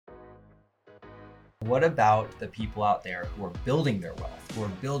What about the people out there who are building their wealth, who are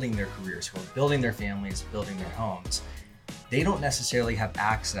building their careers, who are building their families, building their homes? They don't necessarily have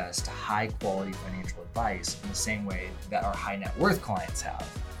access to high quality financial advice in the same way that our high net worth clients have.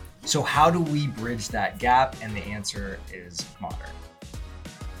 So how do we bridge that gap? And the answer is Modearn.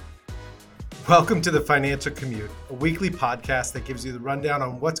 Welcome to the Financial Commute, a weekly podcast that gives you the rundown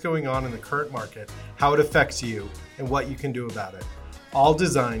on what's going on in the current market, how it affects you, and what you can do about it. All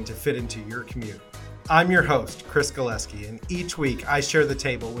designed to fit into your commute. I'm your host, Chris Gillespie, and each week I share the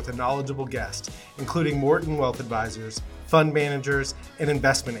table with a knowledgeable guest, including Modearn wealth advisors, fund managers, and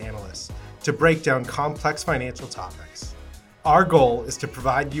investment analysts to break down complex financial topics. Our goal is to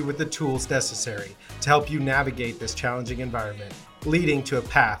provide you with the tools necessary to help you navigate this challenging environment, leading to a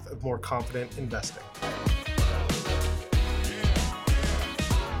path of more confident investing.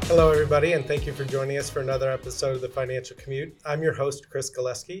 Hello, everybody, and thank you for joining us for another episode of the Financial Commute. I'm your host, Chris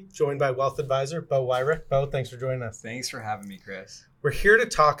Gillespie, joined by wealth advisor Bo Wyrick. Bo, thanks for joining us. Thanks for having me, Chris. We're here to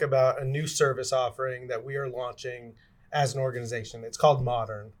talk about a new service offering that we are launching as an organization. It's called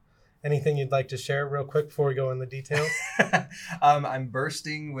Modearn. Anything you'd like to share real quick before we go in the details? I'm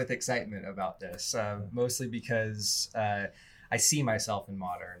bursting with excitement about this, mostly because I see myself in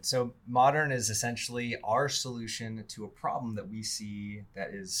Modearn. So Modearn is essentially our solution to a problem that we see that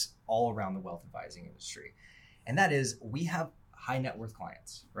is all around the wealth advising industry. And that is we have high net worth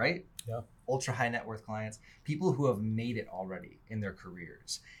clients, right? Yeah. Ultra high net worth clients, people who have made it already in their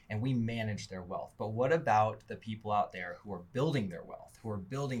careers, and we manage their wealth. But what about the people out there who are building their wealth, who are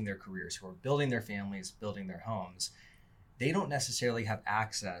building their careers, who are building their families, building their homes? They don't necessarily have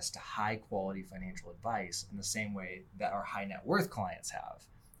access to high quality financial advice in the same way that our high net worth clients have.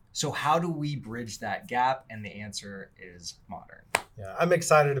 So how do we bridge that gap? And the answer is Modearn. Yeah, I'm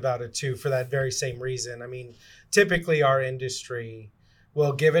excited about it too for that very same reason. I mean, typically our industry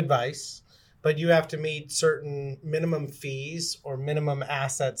will give advice, but you have to meet certain minimum fees or minimum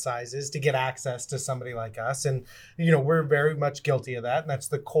asset sizes to get access to somebody like us. And, you know, we're very much guilty of that. And that's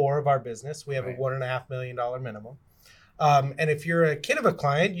the core of our business. We have a $1.5 million minimum. And if you're a kid of a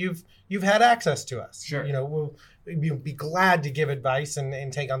client, you've had access to us. Sure. You know, we'll be glad to give advice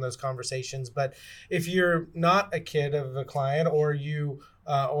and take on those conversations. But if you're not a kid of a client, or you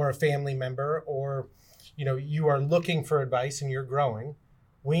or a family member, or you know you are looking for advice and you're growing,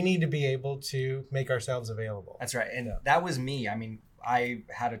 we need to be able to make ourselves available. That's right. And that was me. I mean, I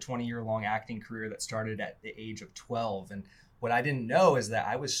had a 20-year-long acting career that started at the age of 12. And what I didn't know is that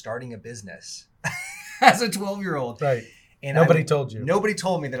I was starting a business as a 12-year-old. Right. And nobody told you. Nobody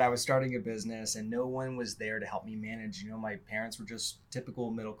told me that I was starting a business, and no one was there to help me manage. You know, my parents were just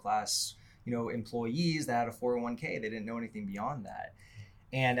typical middle class, you know, employees that had a 401k. They didn't know anything beyond that.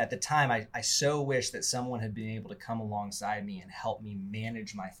 And at the time, I so wish that someone had been able to come alongside me and help me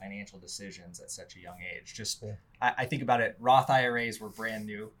manage my financial decisions at such a young age. I think about it. Roth IRAs were brand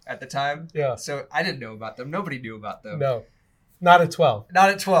new at the time. Yeah. So I didn't know about them. Nobody knew about them. No. Not at 12. Not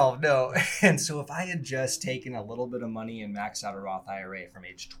at 12, no. And so if I had just taken a little bit of money and maxed out a Roth IRA from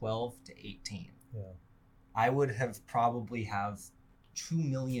age 12 to 18, I would have probably have $2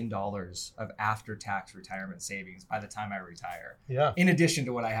 million of after-tax retirement savings by the time I retire. Yeah. In addition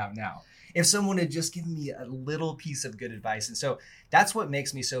to what I have now. If someone had just given me a little piece of good advice. And so that's what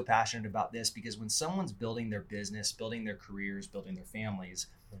makes me so passionate about this, because when someone's building their business, building their careers, building their families,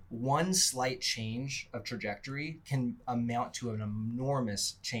 one slight change of trajectory can amount to an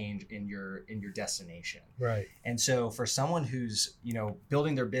enormous change in your destination. Right. And so for someone who's, you know,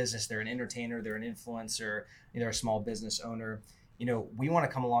 building their business, they're an entertainer, they're an influencer, they're a small business owner, you know, we want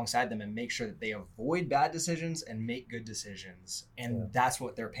to come alongside them and make sure that they avoid bad decisions and make good decisions. And that's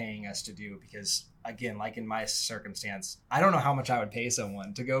what they're paying us to do, because again, like in my circumstance, I don't know how much I would pay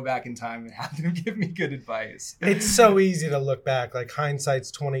someone to go back in time and have them give me good advice. It's so easy to look back, like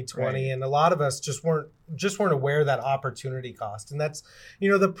hindsight's 20/20, Right. and a lot of us just weren't aware of that opportunity cost. And that's,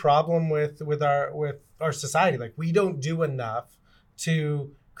 you know, the problem with our society. Like, we don't do enough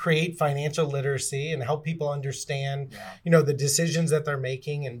to create financial literacy and help people understand, you know, the decisions that they're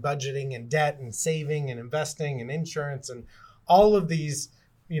making, and budgeting and debt and saving and investing and insurance and all of these,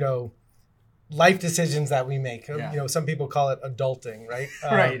 you know, life decisions that we make. Yeah. You know, some people call it adulting, right?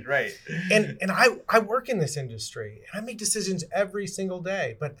 Right. And I work in this industry and I make decisions every single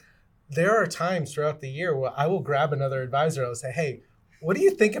day, but there are times throughout the year where I will grab another advisor and I'll say, hey, what do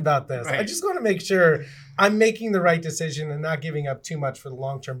you think about this? Right. I just want to make sure I'm making the right decision and not giving up too much for the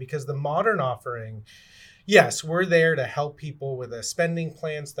long term, because the Modearn offering, yes, we're there to help people with a spending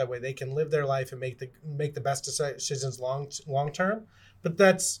plan so that way they can live their life and make the best decisions long term. But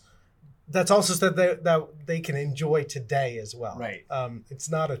that's also so that they can enjoy today as well. Right.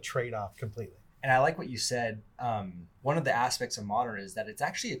 It's not a trade-off completely. And I like what you said. One of the aspects of Modearn is that it's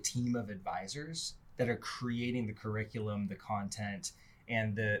actually a team of advisors that are creating the curriculum, the content,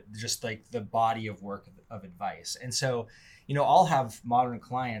 and the body of work of advice. And so, I'll have Modearn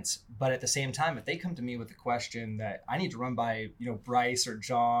clients, but at the same time, if they come to me with a question that I need to run by, Bryce or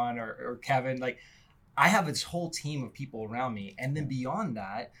John or Kevin, like I have this whole team of people around me. And then beyond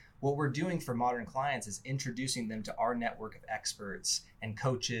that, what we're doing for Modearn clients is introducing them to our network of experts and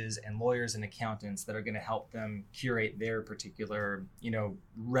coaches and lawyers and accountants that are going to help them curate their particular,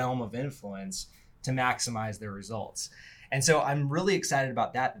 realm of influence to maximize their results. And so I'm really excited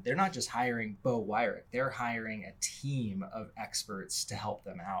about that they're not just hiring Bo Wyrick, they're hiring a team of experts to help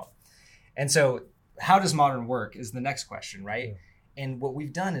them out. And so how does Modearn work is the next question, right? Yeah. And what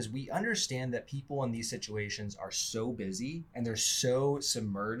we've done is we understand that people in these situations are so busy and they're so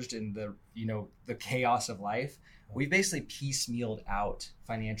submerged in the chaos of life. We've basically piecemealed out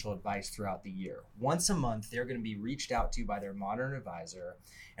financial advice throughout the year. Once a month, they're going to be reached out to by their Modearn advisor.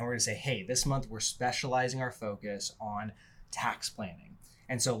 And we're going to say, hey, this month we're specializing our focus on tax planning.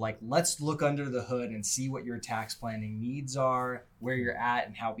 And so let's look under the hood and see what your tax planning needs are, where you're at,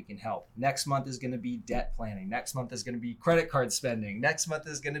 and how we can help. Next month is going to be debt planning. Next month is going to be credit card spending. Next month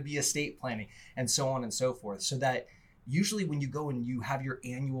is going to be estate planning, and so on and so forth. So that usually when you go and you have your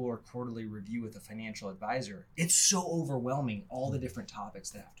annual or quarterly review with a financial advisor, it's so overwhelming, all the different topics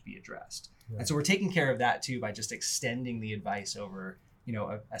that have to be addressed. Yeah. And so we're taking care of that too by just extending the advice over,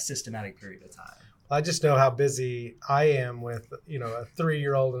 a systematic period of time. I just know how busy I am with, a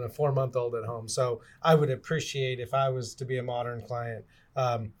 3-year-old and a 4-month-old at home. So I would appreciate if I was to be a Modearn client,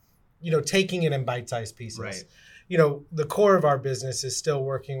 taking it in bite-sized pieces. Right. The core of our business is still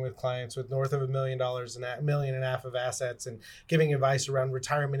working with clients with north of $1 million and $1.5 million of assets and giving advice around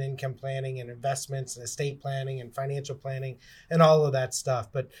retirement income planning and investments and estate planning and financial planning and all of that stuff.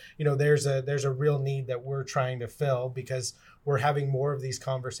 But, there's a real need that we're trying to fill because we're having more of these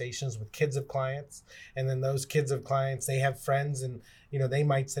conversations with kids of clients. And then those kids of clients, they have friends and, they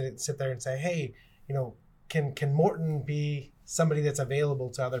might sit there and say, hey, can Morton be somebody that's available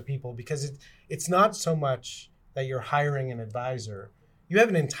to other people? Because it's not so much that you're hiring an advisor. You have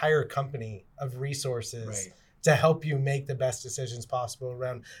an entire company of resources to help you make the best decisions possible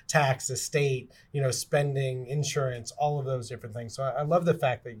around tax, estate, spending, insurance, all of those different things. So I love the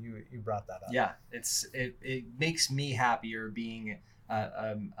fact that you brought that up. Yeah, it makes me happier being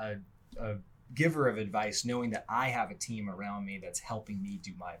a giver of advice, knowing that I have a team around me that's helping me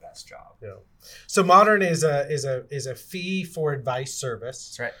do my best job. Yeah. So Modearn is a fee for advice service.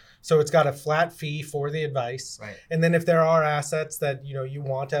 That's right. So it's got a flat fee for the advice. Right. And then if there are assets that, you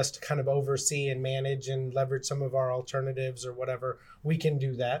want us to kind of oversee and manage and leverage some of our alternatives or whatever, we can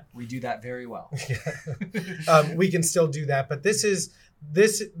do that. We do that very well. We can still do that. But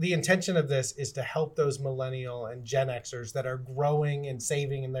the intention of this is to help those millennial and Gen Xers that are growing and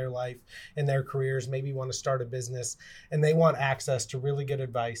saving in their life, in their careers, maybe want to start a business, and they want access to really good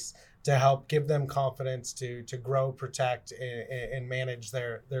advice to help give them confidence to grow, protect, and manage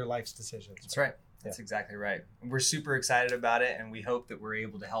their life's decisions. That's right. That's exactly right. We're super excited about it, and we hope that we're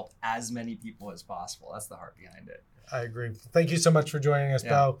able to help as many people as possible. That's the heart behind it. I agree. Thank you so much for joining us,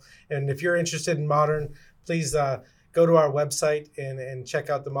 Bo. And if you're interested in Modearn, please go to our website and check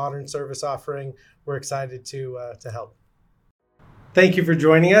out the Modearn service offering. We're excited to help. Thank you for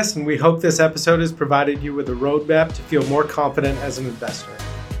joining us, and we hope this episode has provided you with a roadmap to feel more confident as an investor.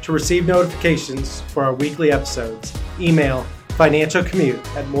 To receive notifications for our weekly episodes, email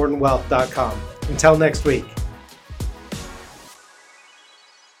financialcommute@mortonwealth.com. Until next week.